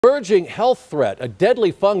Emerging health threat, a deadly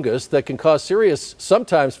fungus that can cause serious,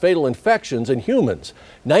 sometimes fatal infections in humans.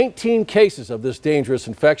 19 cases of this dangerous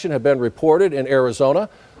infection have been reported in Arizona.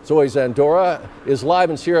 Zoe Zandora is live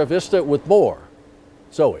in Sierra Vista with more.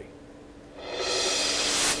 Zoe.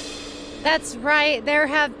 That's right. There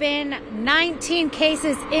have been 19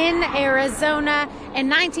 cases in Arizona and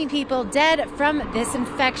 19 people dead from this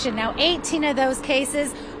infection. Now, 18 of those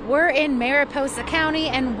cases were in Mariposa County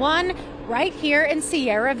and one right here in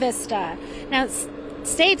Sierra Vista. Now,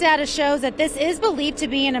 state data shows that this is believed to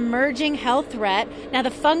be an emerging health threat. Now,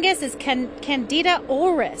 the fungus is Candida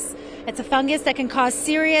auris. It's a fungus that can cause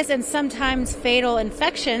serious and sometimes fatal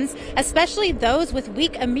infections, especially those with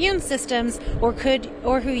weak immune systems or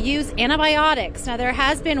who use antibiotics. Now, there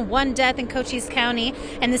has been one death in Cochise County,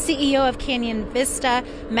 and the CEO of Canyon Vista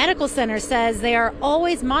Medical Center says they are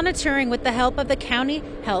always monitoring with the help of the County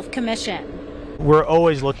Health Commission. We're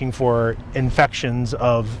always looking for infections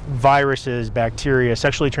of viruses, bacteria,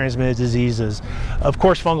 sexually transmitted diseases, of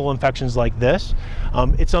course fungal infections like this.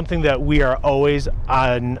 It's something that we are always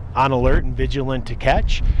on alert and vigilant to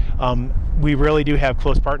catch. We really do have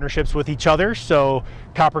close partnerships with each other, so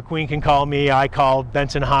Copper Queen can call me, I call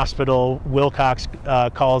Benson Hospital, Wilcox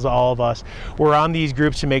calls all of us. We're on these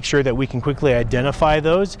groups to make sure that we can quickly identify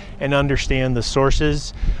those and understand the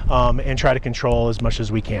sources and try to control as much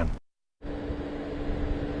as we can.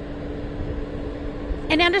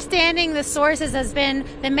 And understanding the sources has been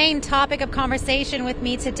the main topic of conversation with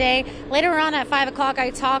me today. Later on at 5 o'clock, I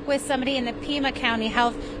talk with somebody in the Pima County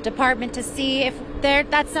Health Department to see if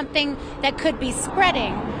that's something that could be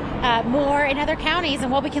spreading more in other counties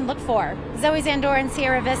and what we can look for. Zoe Zandora in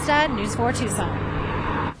Sierra Vista, News 4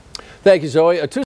 Tucson. Thank you, Zoe.